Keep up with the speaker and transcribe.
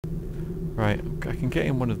Right, I can get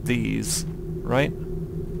in one of these, right?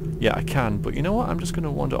 Yeah, I can, but you know what? I'm just going to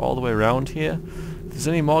wander all the way around here. If there's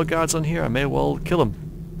any more guards on here, I may well kill them.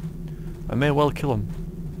 I may well kill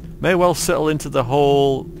them. May well settle into the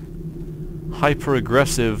whole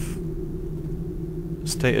hyper-aggressive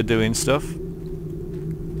state of doing stuff.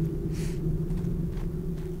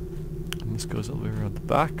 And this goes all the way around the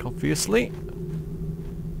back, obviously.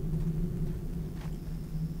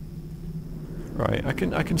 Right, I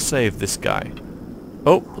can save this guy.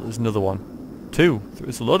 Oh, there's another one. Two.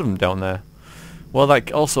 There's a lot of them down there. Well,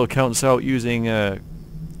 that also counts out using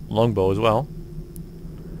longbow as well.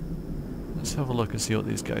 Let's have a look and see what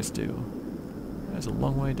these guys do. There's a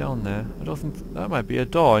long way down there. I don't think that might be a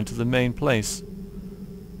door into the main place.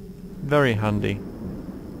 Very handy.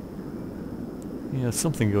 Yeah, there's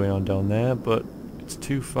something going on down there, but it's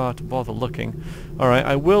too far to bother looking. Alright,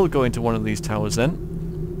 I will go into one of these towers then.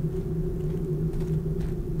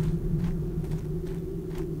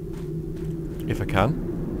 If I can.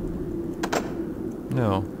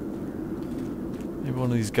 No. Maybe one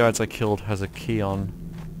of these guards I killed has a key on.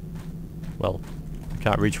 Well, I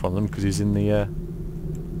can't reach one of them because he's in the...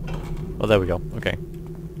 Oh, there we go. Okay.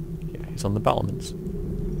 Yeah, he's on the battlements.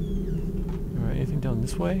 Alright, anything down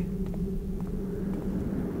this way?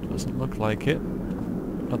 Doesn't look like it.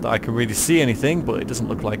 Not that I can really see anything, but it doesn't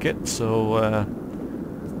look like it. So,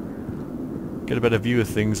 get a better view of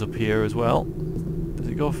things up here as well. Does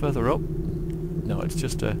it go further up? No, it's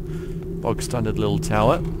just a bog standard little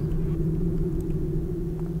tower.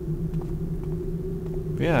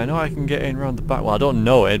 But yeah, I know I can get in around the back. Well, I don't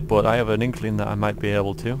know it, but I have an inkling that I might be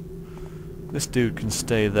able to. This dude can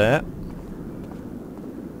stay there.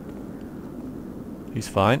 He's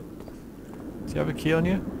fine. Does he have a key on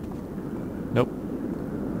you? Nope.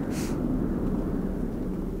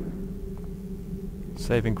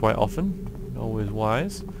 Saving quite often. Always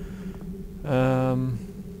wise. I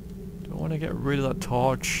want to get rid of that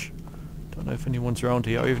torch. Don't know if anyone's around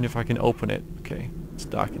here, or even if I can open it. Okay, it's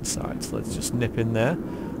dark inside, so let's just nip in there.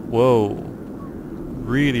 Whoa.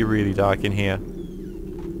 Really, really dark in here.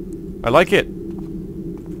 I like it!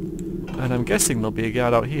 And I'm guessing there'll be a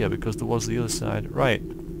guard out here, because there was the other side. Right.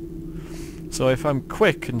 So if I'm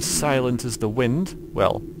quick and silent as the wind,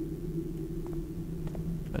 well,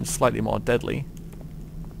 and slightly more deadly,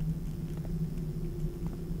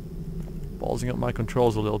 ballsing up my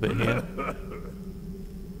controls a little bit here.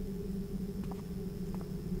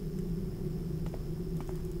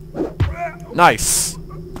 Nice!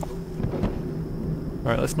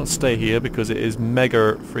 Alright, let's not stay here because it is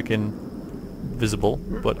mega freaking visible,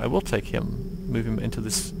 but I will take him, move him into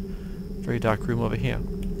this very dark room over here.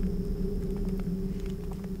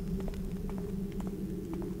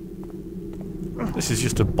 This is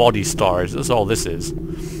just a body storage, that's all this is.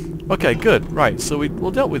 Okay, good. Right, so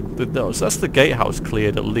we'll deal with those. That's the gatehouse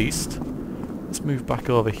cleared at least. Let's move back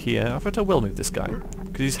over here. In fact, I will move this guy,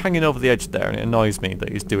 because he's hanging over the edge there, and it annoys me that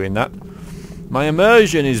he's doing that. My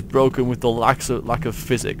immersion is broken with the lack of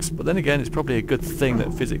physics, but then again, it's probably a good thing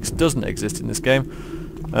that physics doesn't exist in this game,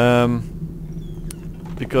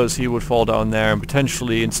 because he would fall down there, and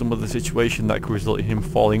potentially in some other situation that could result in him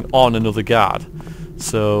falling on another guard.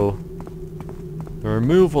 So the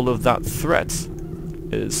removal of that threat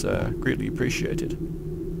is greatly appreciated.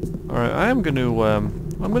 Alright, I'm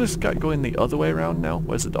gonna start going the other way around now.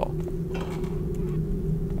 Where's the door?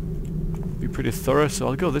 Be pretty thorough, so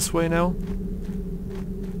I'll go this way now.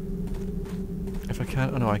 If I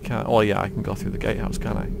can. Oh no, I can't. Oh yeah, I can go through the gatehouse,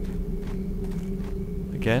 can't I?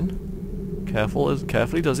 Again.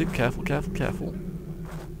 Carefully does it. Careful, careful, careful.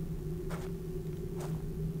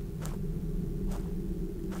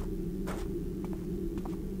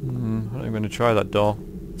 I'm going to try that door.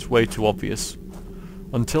 It's way too obvious.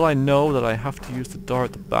 Until I know that I have to use the door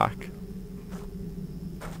at the back.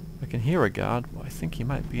 I can hear a guard, but I think he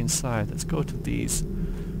might be inside. Let's go to these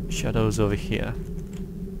shadows over here.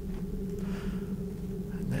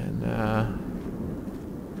 And then,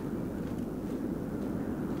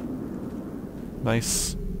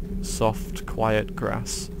 nice, soft, quiet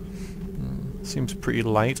grass. Seems pretty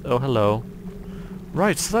light. Oh, hello.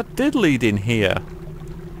 Right, so that did lead in here.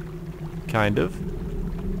 Kind of.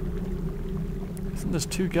 I think there's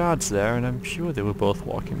two guards there, and I'm sure they were both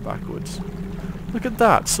walking backwards. Look at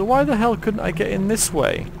that. So why the hell couldn't I get in this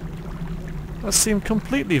way? That seemed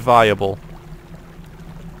completely viable.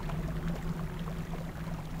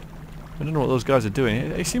 I don't know what those guys are doing.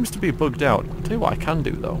 It seems to be bugged out. I'll tell you what I can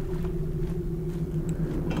do, though.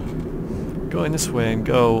 Go in this way and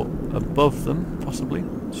go above them, possibly.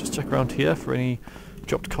 Let's just check around here for any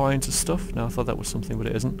dropped coins and stuff. No, I thought that was something, but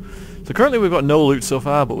it isn't. So currently we've got no loot so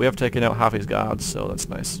far, but we have taken out half his guards, so that's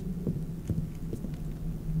nice.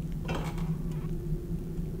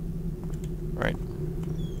 Right.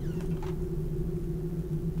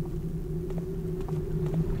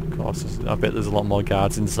 Of course, I bet there's a lot more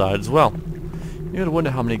guards inside as well. You gotta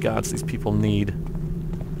wonder how many guards these people need.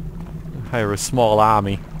 Hire a small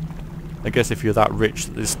army. I guess if you're that rich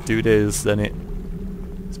that this dude is, then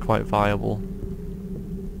it's quite viable.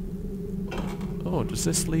 Oh, does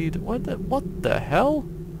this lead? What the hell?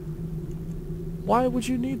 Why would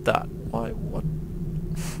you need that? Why? What?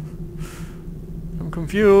 I'm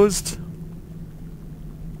confused.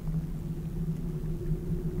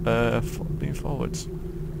 Lean forwards.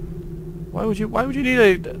 Why would you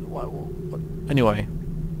need a? What? Anyway,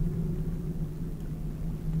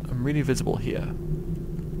 I'm really visible here.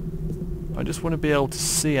 I just want to be able to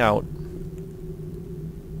see out.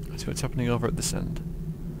 See what's happening over at this end.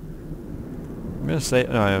 I'm gonna save.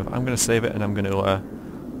 No, I'm gonna save it, and I'm gonna.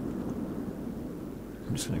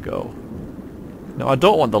 I'm just gonna go. No, I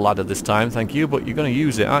don't want the ladder this time, thank you. But you're gonna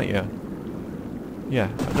use it, aren't you? Yeah,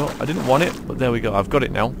 I didn't want it, but there we go. I've got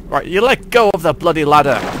it now. Right, you let go of the bloody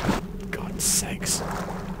ladder. God's sakes.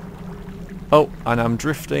 Oh, and I'm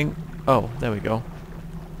drifting. Oh, there we go.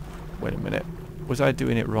 Wait a minute. Was I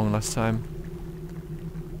doing it wrong last time?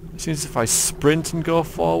 It seems as if I sprint and go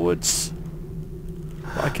forwards.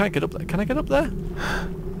 But I can't get up there. Can I get up there?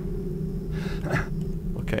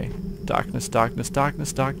 Okay. Darkness, darkness,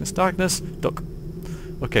 darkness, darkness, darkness. Duck.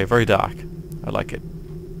 Okay, very dark. I like it.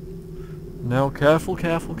 Now careful,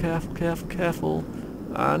 careful, careful, careful, careful.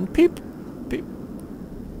 And peep! Peep.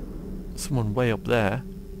 Someone way up there.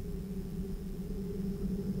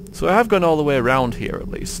 So I have gone all the way around here at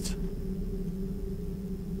least.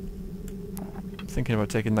 Thinking about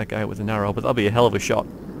taking that guy with an arrow, but that'll be a hell of a shot.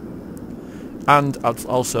 And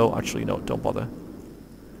also, actually no, don't bother.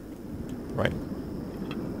 Right.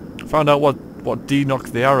 Found out what de-knock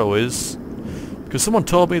the arrow is. Because someone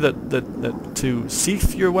told me that to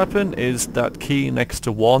sheath your weapon is that key next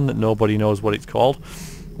to 1 that nobody knows what it's called.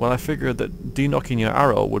 Well, I figured that de-knocking your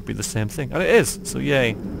arrow would be the same thing. And it is, so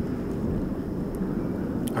yay.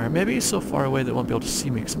 Alright, maybe he's so far away they won't be able to see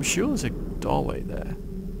me, because I'm sure there's a doorway there.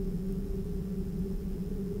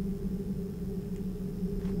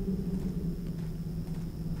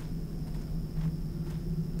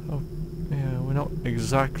 Oh, yeah, we're not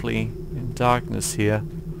exactly in darkness here.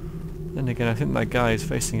 Then again, I think that guy is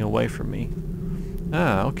facing away from me.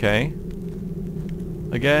 Ah, okay.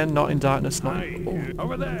 Again, not in darkness, not... Oh,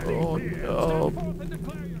 over there. Oh, no.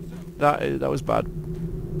 That was bad.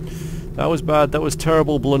 That was bad. That was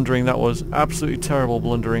terrible blundering. That was absolutely terrible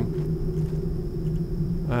blundering.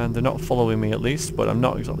 And they're not following me at least, but I'm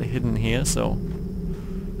not exactly hidden here, so...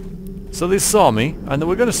 So they saw me, and they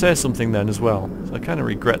were going to say something then as well. So I kind of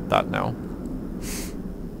regret that now.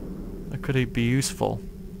 That could be useful.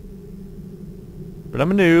 But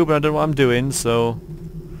I'm a noob, and I don't know what I'm doing, so...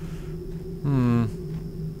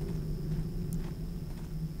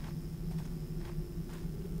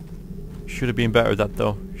 Should have been better at that,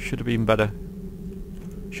 though. Should have been better.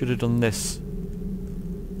 Should have done this.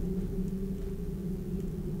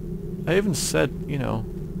 I even said, you know...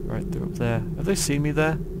 Right, they're up there. Have they seen me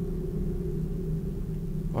there?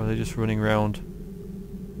 Or are they just running around?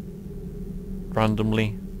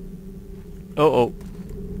 Randomly? Oh.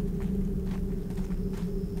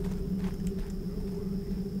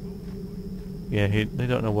 Yeah, they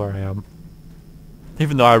don't know where I am.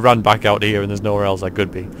 Even though I ran back out here and there's nowhere else I could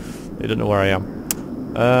be. They don't know where I am.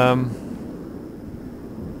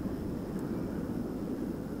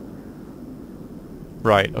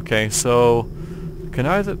 Right, okay, so... Can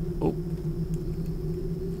either... Oh.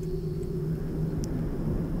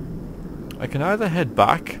 I can either head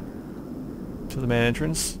back to the main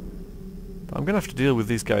entrance. But I'm gonna have to deal with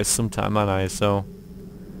these guys sometime, aren't I? So...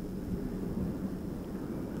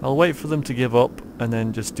 I'll wait for them to give up and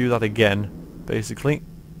then just do that again, basically.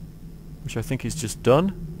 Which I think is just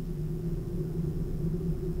done.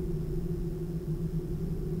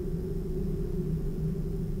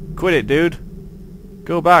 Quit it, dude.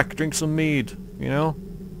 Go back, drink some mead, you know?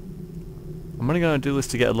 I'm only going to do this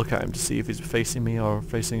to get a look at him to see if he's facing me or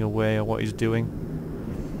facing away or what he's doing.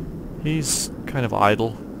 He's kind of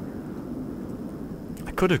idle.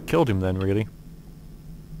 I could have killed him then, really.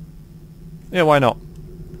 Yeah, why not?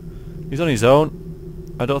 He's on his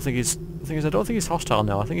own. I don't think he's... The thing is, I don't think he's hostile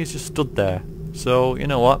now. I think he's just stood there. So, you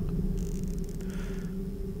know what?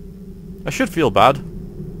 I should feel bad.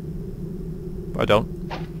 But I don't.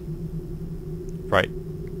 Right.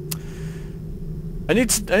 I need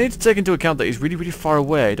to take into account that he's really, really far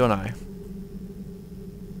away, don't I?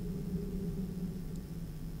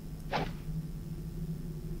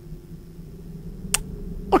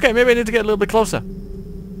 Okay, maybe I need to get a little bit closer.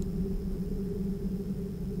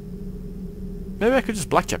 Maybe I could just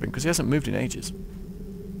blackjack him because he hasn't moved in ages.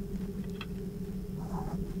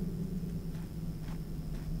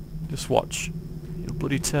 Just watch. He'll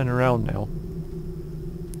bloody turn around now.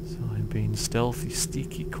 So I'm being stealthy,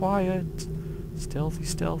 sneaky, quiet. Stealthy,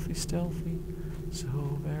 stealthy, stealthy. So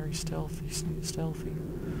very stealthy, stealthy.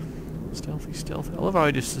 Stealthy, stealthy. I love how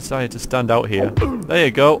I just decided to stand out here. There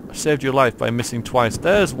you go. I saved your life by missing twice.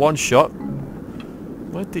 There's one shot.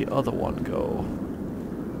 Where'd the other one go?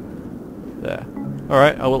 There.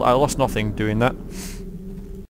 Alright, I lost nothing doing that.